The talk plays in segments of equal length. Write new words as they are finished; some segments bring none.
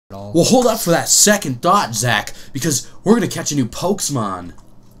Well, hold up for that second thought, Zach, because we're gonna catch a new Pokemon.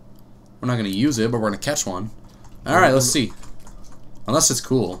 We're not gonna use it, but we're gonna catch one. Alright, let's see. Unless it's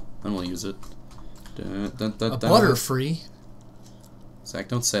cool, then we'll use it. A Butterfree. Zach,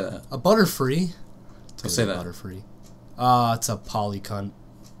 don't say that. A Butterfree. Don't say that. Butterfree. It's a Polycunt.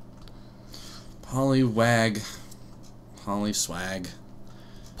 Polywag. Polyswag.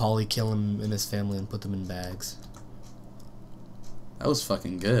 Polly kill him and his family and put them in bags. That was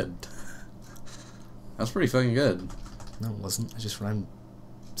fucking good. That was pretty fucking good. No, it wasn't. I just rhymed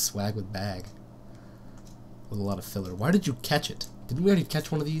swag with bag. With a lot of filler. Why did you catch it? Didn't we already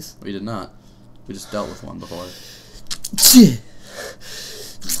catch one of these? We did not. We just dealt with one before. I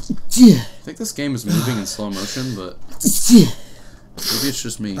think this game is moving in slow motion, but maybe it's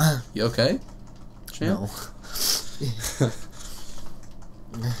just me. You okay, champ? No.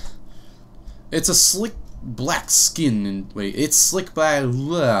 It's a slick black skin and wait, it's slick by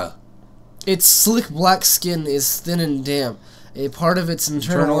Its slick black skin is thin and damp. A part of its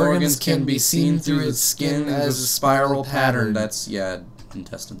internal organs can be seen through its skin as a spiral pattern. That's, yeah,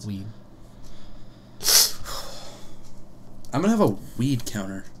 intestines. Weed. I'm gonna have a weed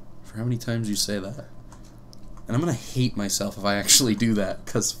counter for how many times you say that. And I'm gonna hate myself if I actually do that,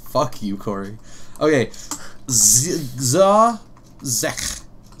 because fuck you, Cory. Okay. Zekle.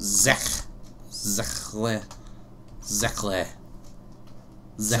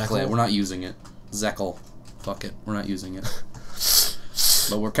 We're not using it. Zekle. Fuck it. We're not using it.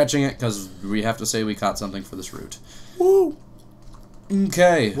 But we're catching it because we have to say we caught something for this route. Woo!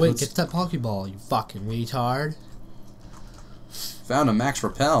 Okay. Wait, get that Pokeball, you fucking retard. Found a max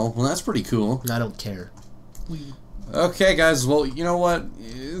repel. Well, that's pretty cool. I don't care. Okay, guys. Well, you know what?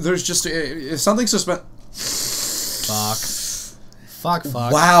 There's just something suspect. Fuck.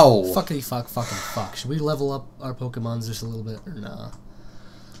 Wow. Fuckity fuck. Should we level up our Pokemons just a little bit or nah?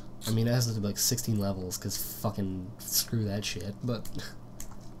 I mean, it has to be like 16 levels because fucking screw that shit. But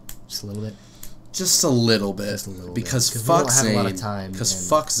just a little bit. Just a little bit. Just a little because bit. fuck we don't Zane. Have a lot of time. Because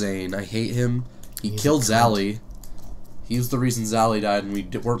fuck Zane. I hate him. He killed Zally. He was the reason Zally died, and we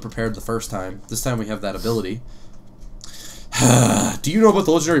weren't prepared the first time. This time we have that ability. Do you know about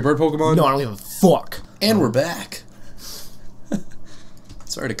the legendary bird Pokemon? No, I don't give a fuck. And we're back.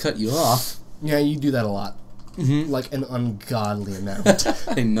 Sorry to cut you off. Yeah, you do that a lot. Like an ungodly amount.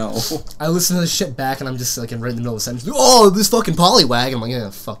 I know. I listen to this shit back and I'm just like right in the middle of a sentence. Oh, this fucking Poliwag. I'm like, yeah,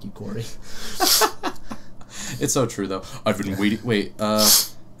 fuck you, Cory. It's so true, though. I've been waiting. Wait, I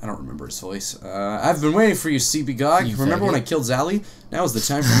don't remember his voice. I've been waiting for you, CB God. You remember when I killed Zally? Now is the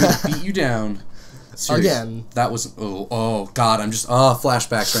time for me to beat you down. Again. That was. Oh, God. I'm just.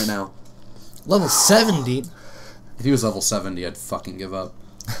 Flashbacks right now. Level 70. If he was level 70, I'd fucking give up.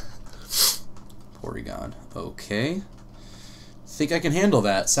 Porygon. Okay. Think I can handle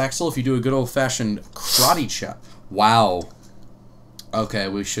that. Saxel, if you do a good old-fashioned karate chop. Wow. Okay,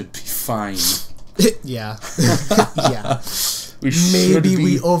 we should be fine. Yeah. Yeah. Maybe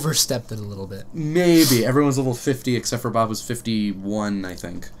we overstepped it a little bit. Maybe. Everyone's level 50 except for Bob who's 51, I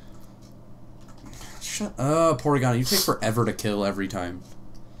think. Shut up, Porygon. You take forever to kill every time.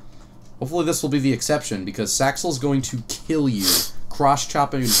 Hopefully this will be the exception, because Saxel's going to kill you.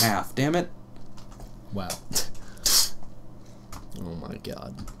 Cross-chop you in half. Damn it. Wow. Oh my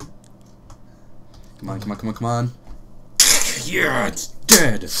god. Come on. Yeah, it's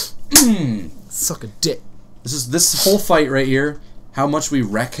dead. Suck a dick. This whole fight right here, how much we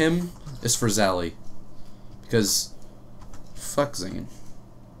wreck him, is for Zally. Because, fuck Zane.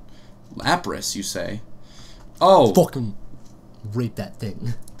 Lapras, you say? Oh. Fucking rape that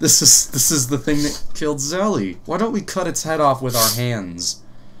thing. This is the thing that killed Zally. Why don't we cut its head off with our hands?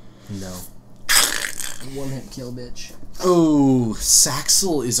 No. One-hit kill, bitch. Oh,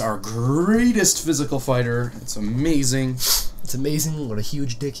 Saxel is our greatest physical fighter. It's amazing. It's amazing what a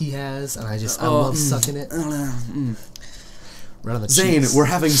huge dick he has, and I love sucking it. Right on the Zane, cheeks. we're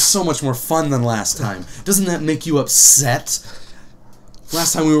having so much more fun than last time. Doesn't that make you upset?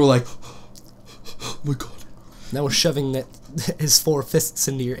 Last time we were like, oh my god. Now we're shoving his 4 fists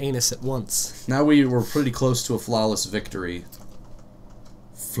into your anus at once. Now we were pretty close to a flawless victory.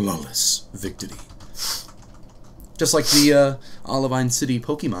 Flawless victory. Just like the Olivine City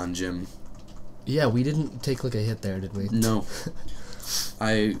Pokemon gym. Yeah, we didn't take like a hit there, did we? No.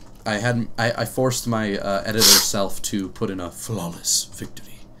 I forced my editor self to put in a flawless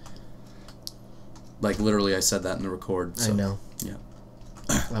victory. Like literally, I said that in the record. So, I know. Yeah.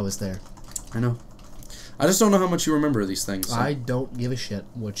 I was there. I know. I just don't know how much you remember these things. So. I don't give a shit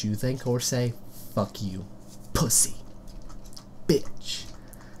what you think or say. Fuck you, pussy, bitch.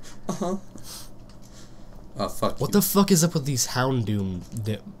 Oh, fuck What you. the fuck is up with these Houndoom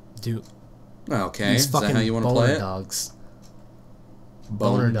Okay, these is that fucking how you want to boner play it? dogs.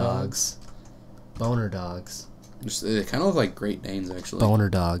 Boner Boner dogs. Boner dogs. Just, they kind of look like Great Danes, actually. Boner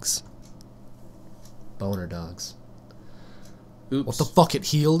dogs. Boner dogs. Oops. What the fuck, it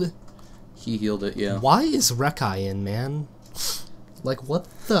healed? He healed it, yeah. Why is Rekai in, man? Like, what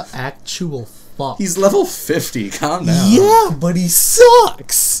the actual fuck? He's level 50, calm down. Yeah, but he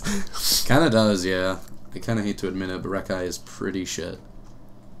sucks! Kinda does, yeah. I kinda hate to admit it, but Rekai is pretty shit.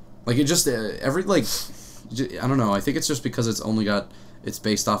 Like, it just, every, like, I don't know, I think it's just because it's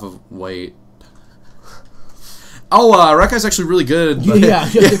based off of weight. Oh, Rekai's actually really good. But Yeah.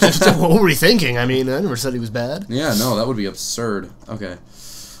 What were we thinking? I mean, I never said he was bad. Yeah, no, that would be absurd. Okay.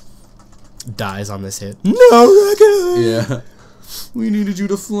 Dies on this hit. No, Rekai! Yeah. We needed you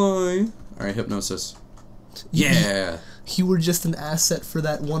to fly. Alright, hypnosis. Yeah. You were just an asset for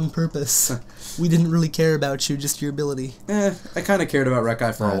that one purpose. We didn't really care about you, just your ability. I kind of cared about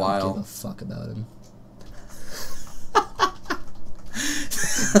Rekai for a while. I don't give a fuck about him.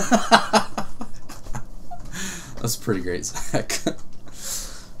 That's pretty great, Zach.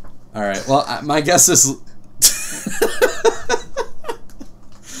 Alright, well, my guess is...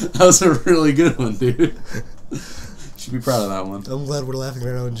 That was a really good one, dude. Should be proud of that one. I'm glad we're laughing at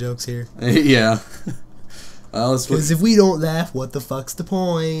our own jokes here. Yeah. Because if we don't laugh, what the fuck's the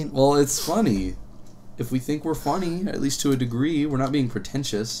point? Well, it's funny. If we think we're funny, at least to a degree, we're not being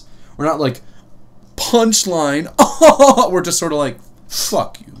pretentious. We're not like, punchline. We're just sort of like,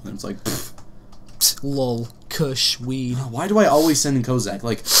 fuck you. And it's like, pfft. Lol. Kush. Weed. Why do I always send in Kozak?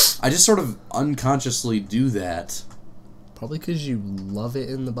 Like, I just sort of unconsciously do that. Probably because you love it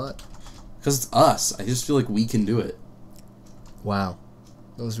in the butt. Because it's us. I just feel like we can do it. Wow.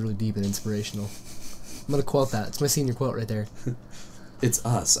 That was really deep and inspirational. I'm going to quote that. It's my senior quote right there. It's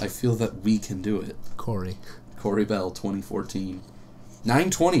us. I feel that we can do it. Corey. Corey Bell, 2014.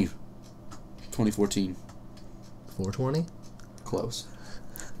 9/20. 2014. 420? Close.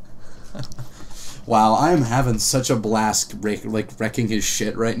 Wow, I am having such a blast wrecking his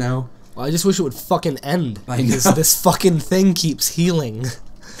shit right now. Well, I just wish it would fucking end. I know. Because this fucking thing keeps healing.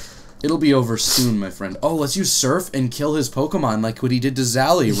 It'll be over soon, my friend. Oh, let's use Surf and kill his Pokemon like what he did to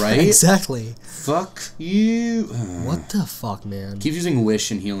Zally, right? Exactly. Fuck you. What the fuck, man? Keeps using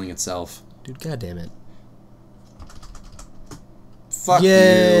Wish and healing itself. Dude, goddamn it. Fuck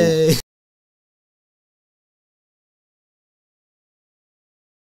Yay! you.